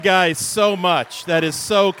Guys, so much. That is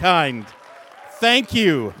so kind. Thank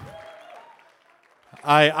you.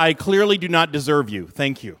 I clearly do not deserve you.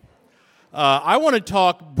 Thank you. I want to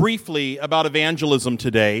talk briefly about evangelism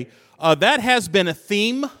today. That has been a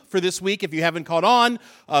theme for this week. If you haven't caught on,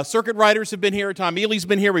 circuit riders have been here. Tom Ely's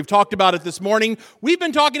been here. We've talked about it this morning. We've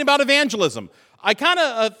been talking about evangelism. I kind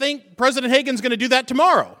of think President Hagen's going to do that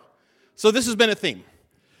tomorrow. So this has been a theme.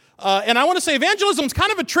 And I want to say evangelism is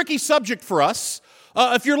kind of a tricky subject for us.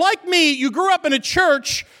 If you're like me, you grew up in a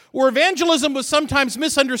church where evangelism was sometimes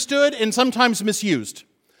misunderstood and sometimes misused.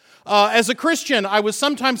 As a Christian, I was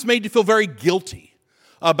sometimes made to feel very guilty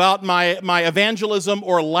about my evangelism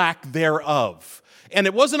or lack thereof. And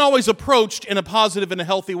it wasn't always approached in a positive and a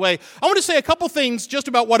healthy way. I want to say a couple things just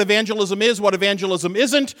about what evangelism is, what evangelism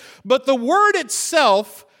isn't. But the word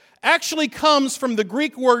itself actually comes from the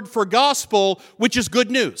Greek word for gospel, which is good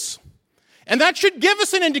news. And that should give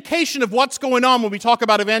us an indication of what's going on when we talk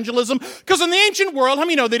about evangelism. Because in the ancient world, how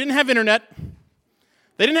many know they didn't have internet?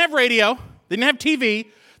 They didn't have radio. They didn't have TV.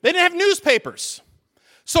 They didn't have newspapers.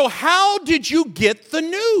 So how did you get the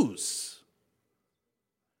news?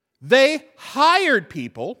 They hired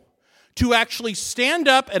people to actually stand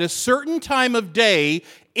up at a certain time of day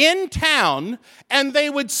in town, and they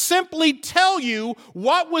would simply tell you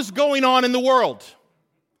what was going on in the world.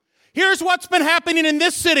 Here's what's been happening in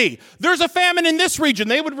this city. There's a famine in this region.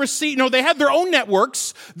 They would receive, they had their own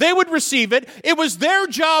networks. They would receive it. It was their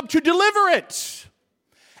job to deliver it.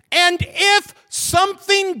 And if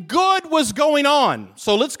something good was going on,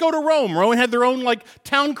 so let's go to Rome. Rome had their own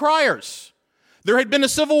town criers. There had been a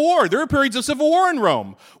civil war. There were periods of civil war in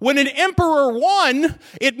Rome. When an emperor won,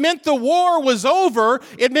 it meant the war was over.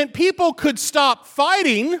 It meant people could stop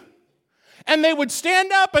fighting, and they would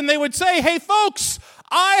stand up and they would say, "Hey, folks,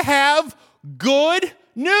 I have good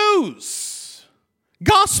news.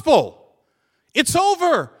 Gospel. It's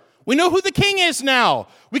over. We know who the king is now.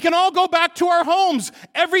 We can all go back to our homes.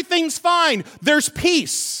 Everything's fine. There's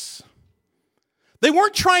peace." They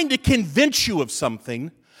weren't trying to convince you of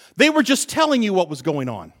something. They were just telling you what was going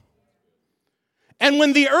on. And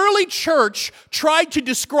when the early church tried to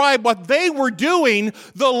describe what they were doing,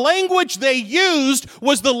 the language they used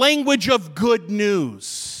was the language of good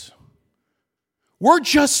news. We're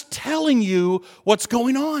just telling you what's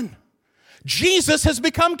going on. Jesus has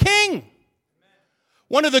become king.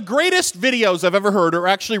 One of the greatest videos I've ever heard, or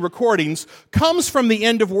actually recordings, comes from the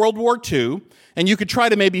end of World War II, and you could try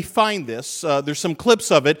to maybe find this. There's some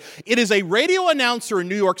clips of it. It is a radio announcer in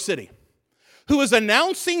New York City who is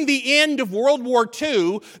announcing the end of World War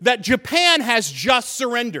II, that Japan has just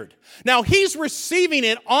surrendered. Now, he's receiving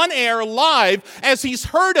it on air live as he's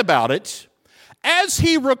heard about it. As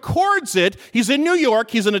he records it, he's in New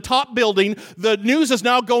York, he's in a top building. The news is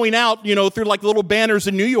now going out, through little banners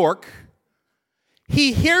in New York.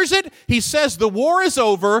 He hears it, he says the war is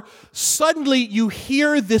over. Suddenly you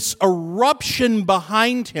hear this eruption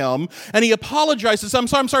behind him, and he apologizes. I'm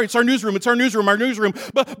sorry, it's our newsroom. But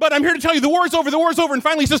I'm here to tell you the war is over. And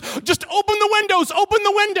finally he says, "Just open the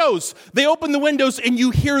windows. They open the windows, and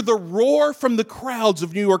you hear the roar from the crowds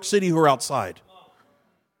of New York City who are outside.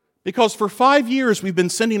 Because for 5 years we've been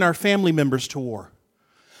sending our family members to war.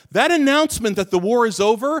 That announcement that the war is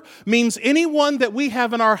over means anyone that we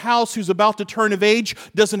have in our house who's about to turn of age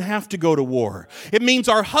doesn't have to go to war. It means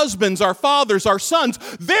our husbands, our fathers, our sons,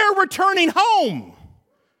 they're returning home.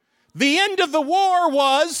 The end of the war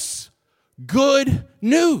was good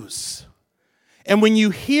news." And when you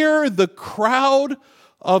hear the crowd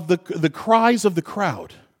of the cries of the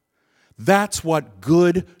crowd, that's what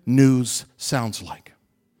good news sounds like.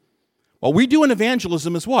 What we do in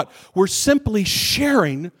evangelism is what? We're simply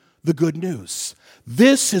sharing the good news.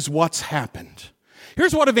 This is what's happened.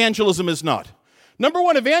 Here's what evangelism is not. Number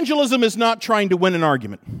one, evangelism is not trying to win an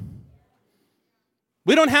argument.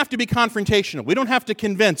 We don't have to be confrontational. We don't have to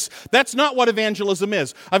convince. That's not what evangelism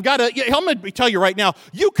is. I'm going to tell you right now,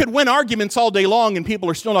 you could win arguments all day long and people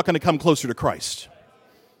are still not going to come closer to Christ.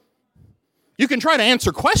 You can try to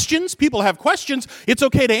answer questions. People have questions. It's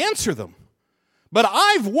okay to answer them. But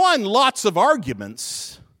I've won lots of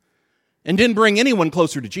arguments and didn't bring anyone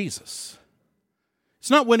closer to Jesus. It's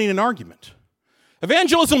not winning an argument.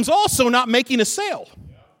 Evangelism's also not making a sale.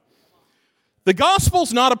 The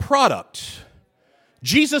gospel's not a product.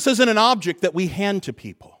 Jesus isn't an object that we hand to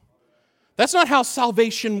people. That's not how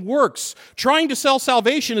salvation works. Trying to sell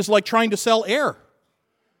salvation is like trying to sell air.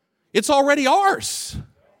 It's already ours.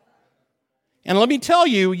 And let me tell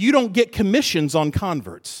you, you don't get commissions on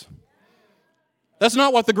converts. That's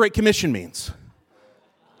not what the Great Commission means.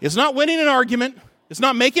 It's not winning an argument. It's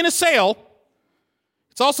not making a sale.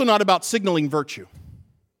 It's also not about signaling virtue.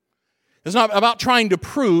 It's not about trying to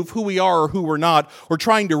prove who we are or who we're not, or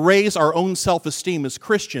trying to raise our own self-esteem as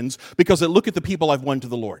Christians because look at the people I've won to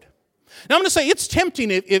the Lord. Now, I'm going to say it's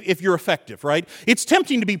tempting if you're effective, right? It's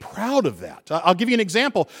tempting to be proud of that. I'll give you an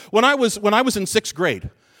example. When I was in sixth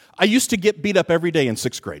grade, I used to get beat up every day in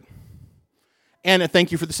sixth grade. And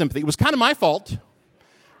thank you for the sympathy. It was kind of my fault.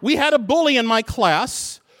 We had a bully in my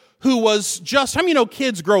class who was just, how many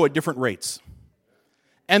kids grow at different rates?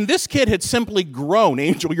 And this kid had simply grown.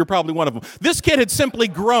 Angel, you're probably one of them. This kid had simply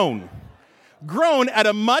grown at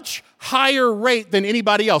a much higher rate than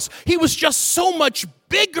anybody else. He was just so much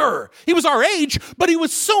bigger. He was our age, but he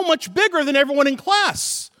was so much bigger than everyone in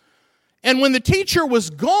class. And when the teacher was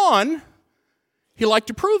gone, he liked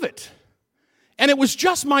to prove it. And it was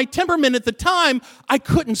just my temperament at the time. I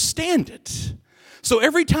couldn't stand it. So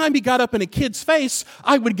every time he got up in a kid's face,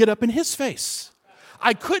 I would get up in his face.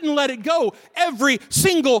 I couldn't let it go every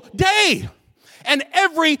single day. And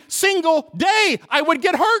every single day, I would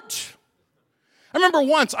get hurt. I remember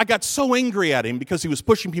once I got so angry at him because he was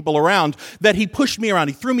pushing people around that he pushed me around.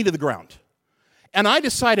 He threw me to the ground. And I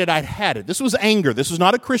decided I'd had it. This was anger. This was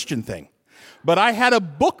not a Christian thing. But I had a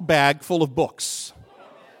book bag full of books.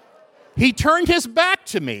 He turned his back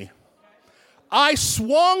to me. I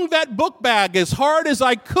swung that book bag as hard as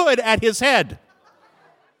I could at his head.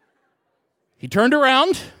 He turned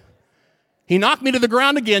around, he knocked me to the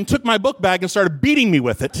ground again, took my book bag and started beating me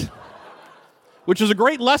with it, which is a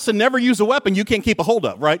great lesson. Never use a weapon you can't keep a hold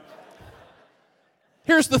of, right?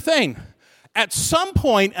 Here's the thing. At some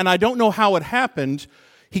point, and I don't know how it happened,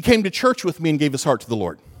 he came to church with me and gave his heart to the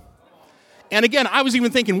Lord. And again, I was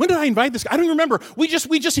even thinking, when did I invite this guy? I don't even remember.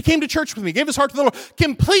 He came to church with me, gave his heart to the Lord,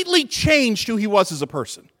 completely changed who he was as a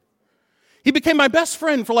person. He became my best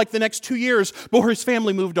friend for like the next 2 years before his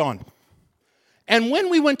family moved on. And when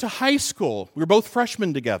we went to high school, we were both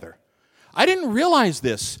freshmen together. I didn't realize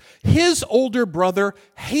this. His older brother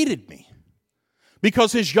hated me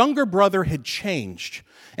because his younger brother had changed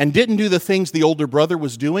and didn't do the things the older brother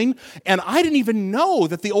was doing. And I didn't even know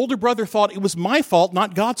that the older brother thought it was my fault,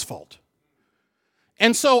 not God's fault.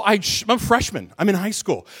 And so I'm a freshman. I'm in high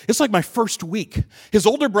school. It's like my first week. His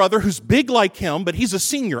older brother, who's big like him, but he's a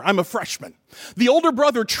senior. I'm a freshman. The older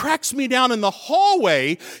brother tracks me down in the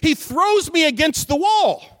hallway. He throws me against the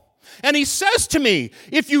wall. And he says to me,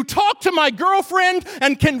 if you talk to my girlfriend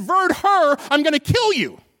and convert her, I'm going to kill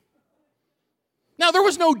you. Now, there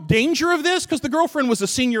was no danger of this because the girlfriend was a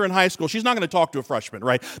senior in high school. She's not going to talk to a freshman,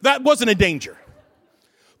 right? That wasn't a danger.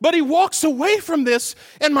 But he walks away from this,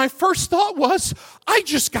 and my first thought was, I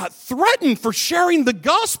just got threatened for sharing the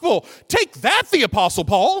gospel. Take that, the Apostle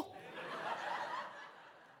Paul.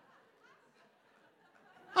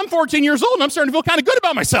 I'm 14 years old, and I'm starting to feel kind of good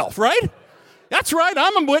about myself, right? That's right,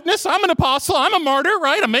 I'm a witness, I'm an apostle, I'm a martyr,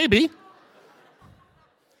 right? Maybe.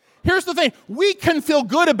 Here's the thing, we can feel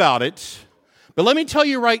good about it, but let me tell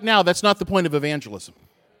you right now, that's not the point of evangelism.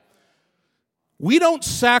 We don't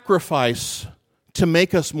sacrifice to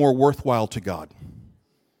make us more worthwhile to God.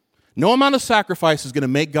 No amount of sacrifice is going to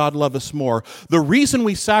make God love us more. The reason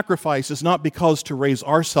we sacrifice is not because to raise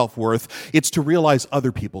our self-worth, it's to realize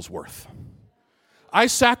other people's worth. I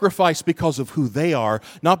sacrifice because of who they are,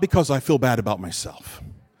 not because I feel bad about myself.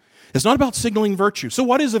 It's not about signaling virtue. So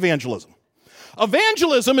what is evangelism?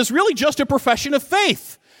 Evangelism is really just a profession of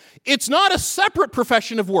faith. It's not a separate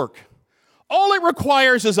profession of work. All it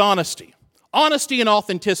requires is honesty. Honesty and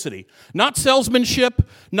authenticity. Not salesmanship,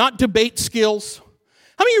 not debate skills.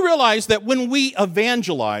 How many of you realize that when we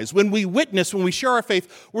evangelize, when we witness, when we share our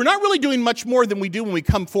faith, we're not really doing much more than we do when we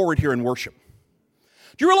come forward here and worship?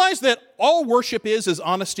 Do you realize that all worship is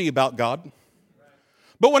honesty about God?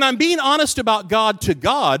 But when I'm being honest about God to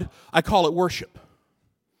God, I call it worship.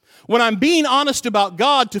 When I'm being honest about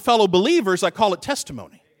God to fellow believers, I call it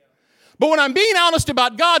testimony. But when I'm being honest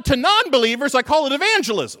about God to non-believers, I call it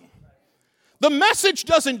evangelism. The message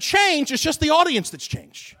doesn't change, it's just the audience that's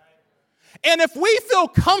changed. And if we feel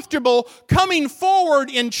comfortable coming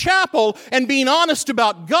forward in chapel and being honest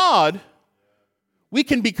about God, we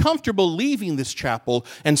can be comfortable leaving this chapel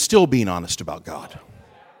and still being honest about God.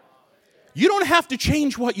 You don't have to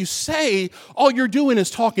change what you say. All you're doing is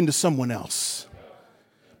talking to someone else.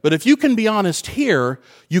 But if you can be honest here,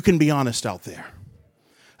 you can be honest out there.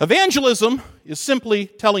 Evangelism is simply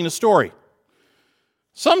telling a story.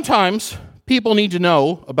 Sometimes people need to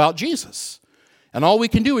know about Jesus. And all we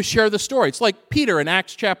can do is share the story. It's like Peter in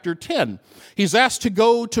Acts chapter 10. He's asked to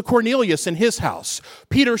go to Cornelius in his house.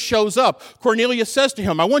 Peter shows up. Cornelius says to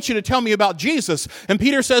him, I want you to tell me about Jesus. And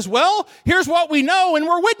Peter says, well, here's what we know, and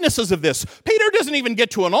we're witnesses of this. Peter doesn't even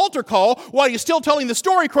get to an altar call. While he's still telling the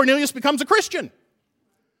story, Cornelius becomes a Christian.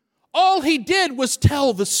 All he did was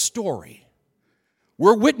tell the story.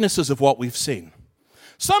 We're witnesses of what we've seen.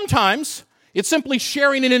 Sometimes it's simply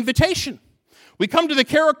sharing an invitation. We come to the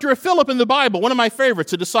character of Philip in the Bible, one of my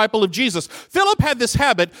favorites, a disciple of Jesus. Philip had this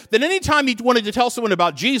habit that anytime he wanted to tell someone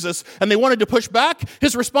about Jesus and they wanted to push back,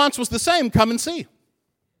 his response was the same: come and see.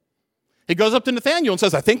 He goes up to Nathanael and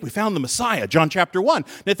says, I think we found the Messiah, John chapter 1.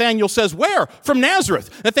 Nathanael says, where? From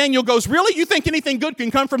Nazareth. Nathanael goes, really? You think anything good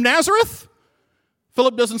can come from Nazareth?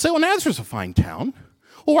 Philip doesn't say, well, Nazareth's a fine town.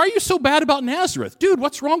 Well, why are you so bad about Nazareth? Dude,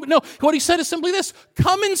 what's wrong? No, what he said is simply this: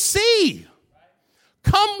 come and see.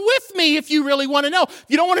 Come with me if you really want to know. If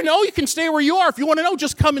you don't want to know, you can stay where you are. If you want to know,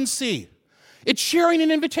 just come and see. It's sharing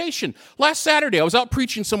an invitation. Last Saturday, I was out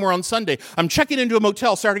preaching somewhere on Sunday. I'm checking into a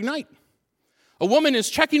motel Saturday night. A woman is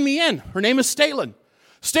checking me in. Her name is Stalin.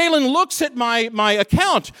 Stalin looks at my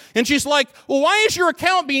account, and she's like, well, why is your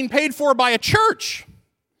account being paid for by a church?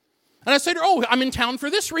 And I said, oh, I'm in town for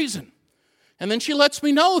this reason. And then she lets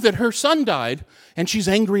me know that her son died, and she's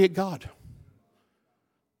angry at God.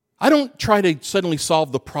 I don't try to suddenly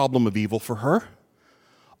solve the problem of evil for her.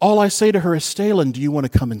 All I say to her is, Stalin, do you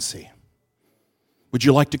want to come and see? Would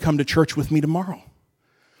you like to come to church with me tomorrow?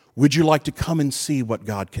 Would you like to come and see what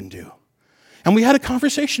God can do? And we had a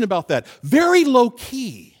conversation about that, very low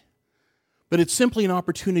key, but it's simply an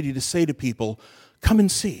opportunity to say to people, come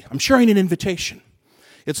and see. I'm sharing an invitation.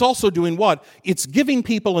 It's also doing what? It's giving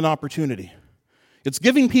people an opportunity. It's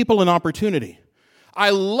giving people an opportunity.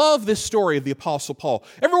 I love this story of the Apostle Paul.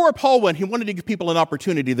 Everywhere Paul went, he wanted to give people an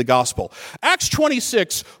opportunity, the gospel. Acts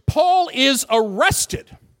 26, Paul is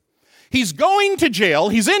arrested. He's going to jail.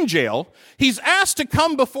 He's in jail. He's asked to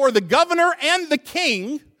come before the governor and the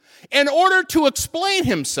king in order to explain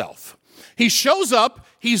himself. He shows up.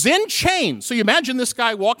 He's in chains. So you imagine this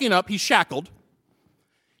guy walking up. He's shackled.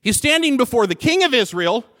 He's standing before the king of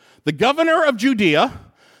Israel, the governor of Judea.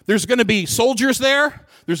 There's going to be soldiers there.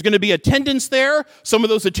 There's going to be attendants there. Some of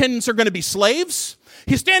those attendants are going to be slaves.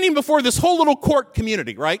 He's standing before this whole little court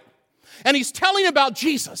community, right? And he's telling about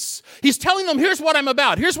Jesus. He's telling them, here's what I'm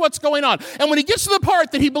about. Here's what's going on. And when he gets to the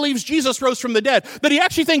part that he believes Jesus rose from the dead, that he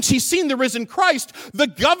actually thinks he's seen the risen Christ, the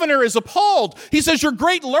governor is appalled. He says, your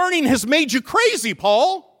great learning has made you crazy,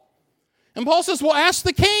 Paul. And Paul says, well, ask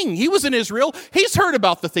the king. He was in Israel. He's heard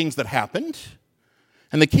about the things that happened.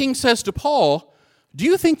 And the king says to Paul, do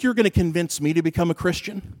you think you're going to convince me to become a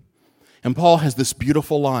Christian? And Paul has this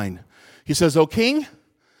beautiful line. He says, O king,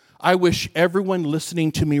 I wish everyone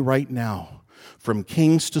listening to me right now, from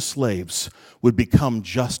kings to slaves, would become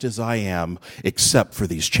just as I am, except for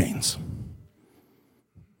these chains.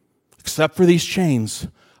 Except for these chains,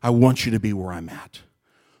 I want you to be where I'm at.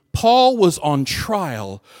 Paul was on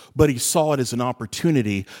trial, but he saw it as an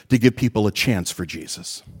opportunity to give people a chance for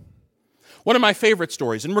Jesus. One of my favorite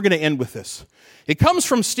stories, and we're going to end with this. It comes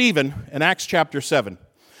from Stephen in Acts chapter 7.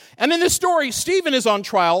 And in this story, Stephen is on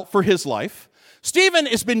trial for his life. Stephen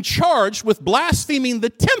has been charged with blaspheming the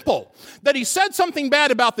temple, that he said something bad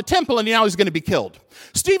about the temple and now he's going to be killed.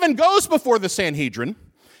 Stephen goes before the Sanhedrin,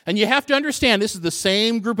 and you have to understand this is the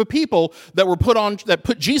same group of people that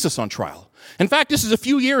put Jesus on trial. In fact, this is a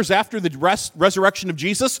few years after the resurrection of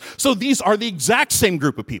Jesus, so these are the exact same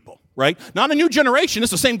group of people, right? Not a new generation,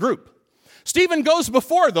 it's the same group. Stephen goes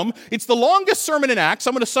before them. It's the longest sermon in Acts.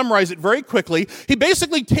 I'm going to summarize it very quickly. He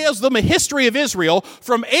basically tells them a history of Israel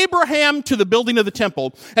from Abraham to the building of the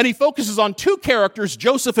temple, and he focuses on two characters,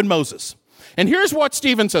 Joseph and Moses. And here's what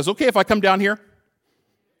Stephen says. Okay, if I come down here?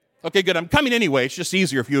 Okay, good. I'm coming anyway. It's just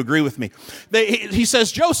easier if you agree with me. He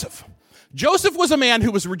says, Joseph was a man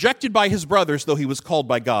who was rejected by his brothers, though he was called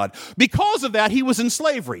by God. Because of that, he was in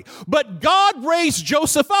slavery. But God raised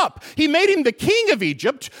Joseph up. He made him the king of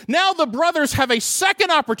Egypt. Now the brothers have a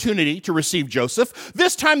second opportunity to receive Joseph.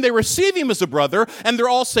 This time they receive him as a brother, and they're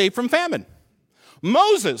all saved from famine.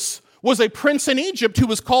 Moses was a prince in Egypt who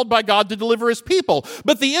was called by God to deliver his people.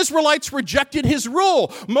 But the Israelites rejected his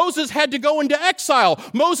rule. Moses had to go into exile.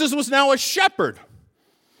 Moses was now a shepherd.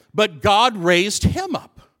 But God raised him up.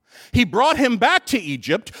 He brought him back to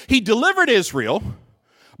Egypt. He delivered Israel.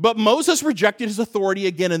 But Moses rejected his authority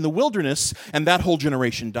again in the wilderness, and that whole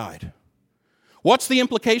generation died. What's the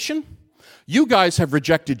implication? You guys have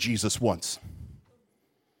rejected Jesus once.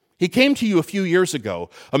 He came to you a few years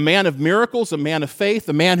ago, a man of miracles, a man of faith,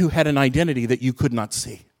 a man who had an identity that you could not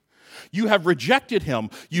see. You have rejected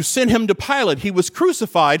him. You sent him to Pilate. He was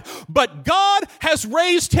crucified, but God has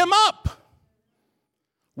raised him up.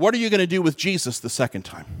 What are you going to do with Jesus the second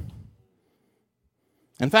time?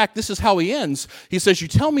 In fact, this is how he ends. He says, you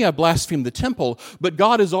tell me I blasphemed the temple, but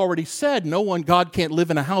God has already said God can't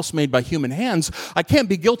live in a house made by human hands. I can't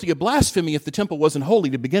be guilty of blasphemy if the temple wasn't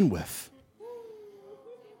holy to begin with.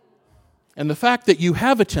 And the fact that you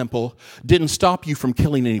have a temple didn't stop you from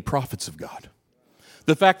killing any prophets of God.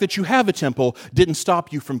 The fact that you have a temple didn't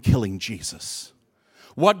stop you from killing Jesus.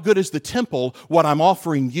 What good is the temple? What I'm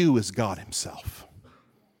offering you is God himself.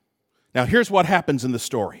 Now here's what happens in the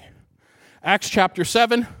story. Acts chapter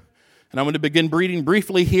 7, and I'm going to begin reading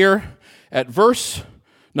briefly here at verse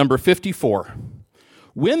number 54.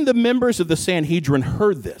 When the members of the Sanhedrin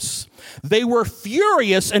heard this, they were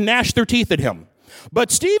furious and gnashed their teeth at him.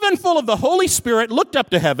 But Stephen, full of the Holy Spirit, looked up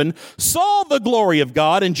to heaven, saw the glory of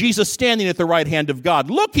God, and Jesus standing at the right hand of God.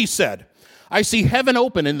 Look, he said, I see heaven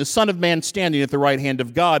open and the Son of Man standing at the right hand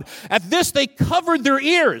of God. At this they covered their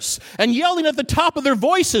ears, and yelling at the top of their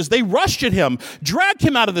voices, they rushed at him, dragged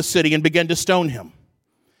him out of the city, and began to stone him.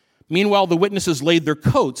 Meanwhile, the witnesses laid their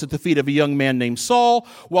coats at the feet of a young man named Saul.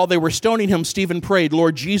 While they were stoning him, Stephen prayed,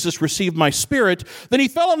 Lord Jesus, receive my spirit. Then he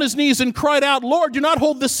fell on his knees and cried out, Lord, do not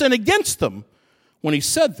hold this sin against them. When he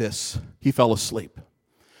said this, he fell asleep.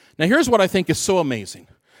 Now here's what I think is so amazing.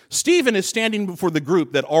 Stephen is standing before the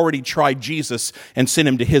group that already tried Jesus and sent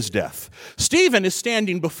him to his death. Stephen is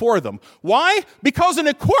standing before them. Why? Because in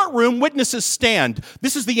a courtroom, witnesses stand.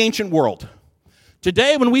 This is the ancient world.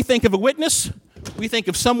 Today, when we think of a witness, we think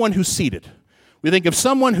of someone who's seated. We think of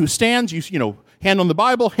someone who stands, you hand on the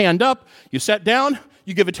Bible, hand up, you sit down,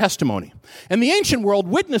 you give a testimony. In the ancient world,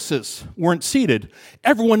 witnesses weren't seated.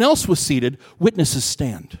 Everyone else was seated. Witnesses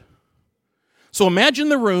stand. So imagine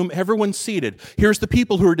the room, everyone's seated. Here's the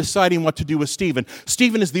people who are deciding what to do with Stephen.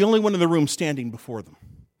 Stephen is the only one in the room standing before them.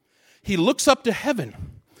 He looks up to heaven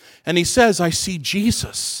and he says, I see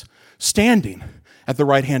Jesus standing at the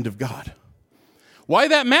right hand of God. Why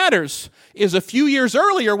that matters is a few years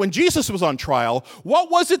earlier when Jesus was on trial, what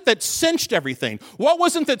was it that cinched everything? What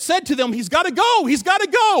was it that said to them, he's got to go, he's got to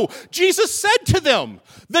go? Jesus said to them,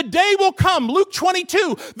 the day will come, Luke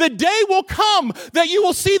 22, the day will come that you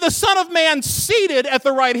will see the Son of Man seated at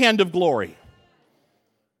the right hand of glory.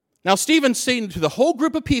 Now Stephen's saying to the whole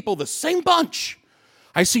group of people, the same bunch,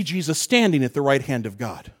 I see Jesus standing at the right hand of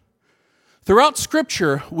God. Throughout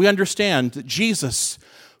Scripture, we understand that Jesus,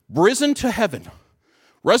 risen to heaven,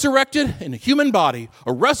 resurrected in a human body,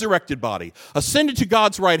 a resurrected body, ascended to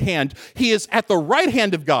God's right hand. He is at the right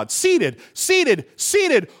hand of God, seated.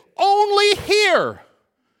 Only here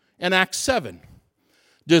in Acts 7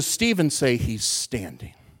 does Stephen say he's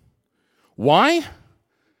standing. Why?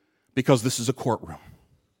 Because this is a courtroom.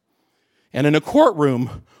 And in a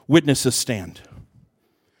courtroom, witnesses stand.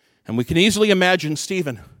 And we can easily imagine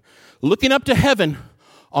Stephen looking up to heaven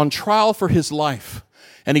on trial for his life.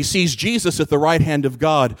 And he sees Jesus at the right hand of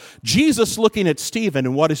God. Jesus looking at Stephen,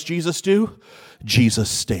 and what does Jesus do?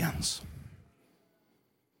 Jesus stands.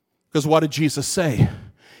 Because what did Jesus say?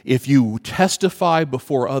 If you testify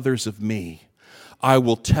before others of me, I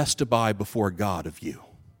will testify before God of you.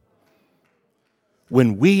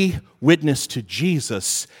 When we witness to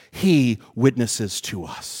Jesus, he witnesses to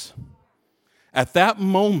us. At that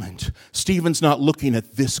moment, Stephen's not looking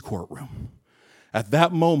at this courtroom. At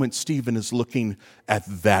that moment, Stephen is looking at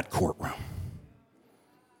that courtroom.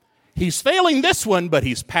 He's failing this one, but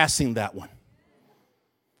he's passing that one.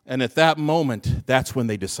 And at that moment, that's when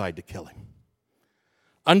they decide to kill him.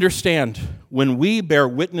 Understand, when we bear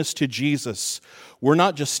witness to Jesus, we're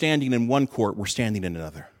not just standing in one court, we're standing in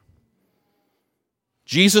another.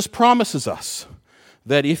 Jesus promises us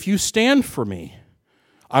that if you stand for me,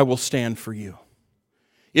 I will stand for you.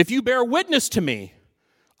 If you bear witness to me,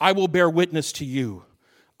 I will bear witness to you.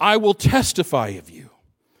 I will testify of you.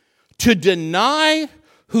 To deny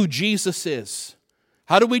who Jesus is.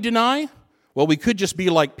 How do we deny? Well, we could just be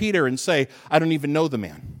like Peter and say, I don't even know the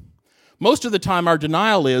man. Most of the time, our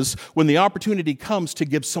denial is when the opportunity comes to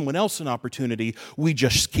give someone else an opportunity, we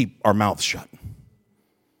just keep our mouths shut.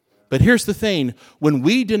 But here's the thing. When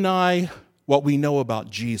we deny what we know about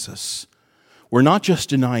Jesus, we're not just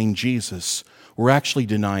denying Jesus, we're actually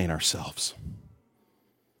denying ourselves.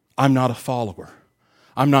 I'm not a follower.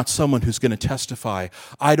 I'm not someone who's going to testify.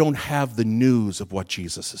 I don't have the news of what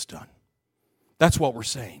Jesus has done. That's what we're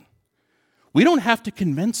saying. We don't have to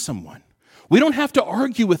convince someone. We don't have to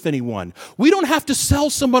argue with anyone. We don't have to sell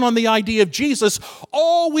someone on the idea of Jesus.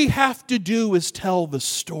 All we have to do is tell the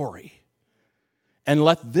story and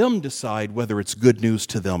let them decide whether it's good news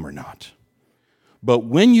to them or not. But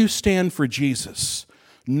when you stand for Jesus,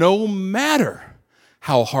 no matter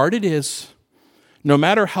how hard it is, no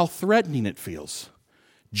matter how threatening it feels,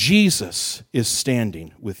 Jesus is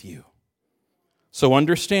standing with you. So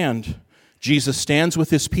understand, Jesus stands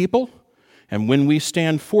with his people, and when we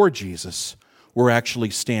stand for Jesus, we're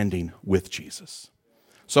actually standing with Jesus.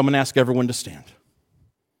 So I'm going to ask everyone to stand.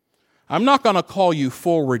 I'm not going to call you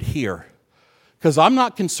forward here, Because I'm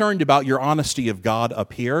not concerned about your honesty of God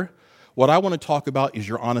up here. What I want to talk about is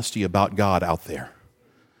your honesty about God out there.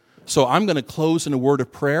 So I'm going to close in a word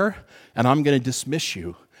of prayer, and I'm going to dismiss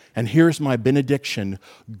you. And here's my benediction.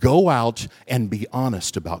 Go out and be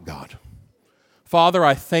honest about God. Father,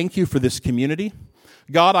 I thank you for this community.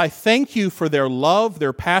 God, I thank you for their love,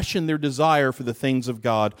 their passion, their desire for the things of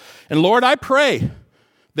God. And Lord, I pray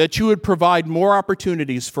that you would provide more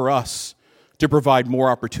opportunities for us to provide more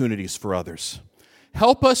opportunities for others.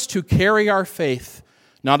 Help us to carry our faith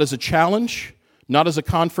not as a challenge, not as a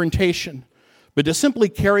confrontation, but to simply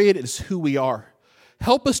carry it as who we are.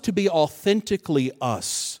 Help us to be authentically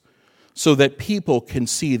us so that people can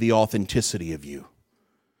see the authenticity of you.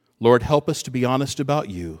 Lord, help us to be honest about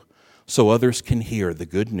you so others can hear the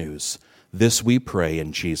good news. This we pray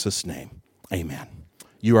in Jesus' name. Amen.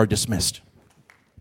 You are dismissed.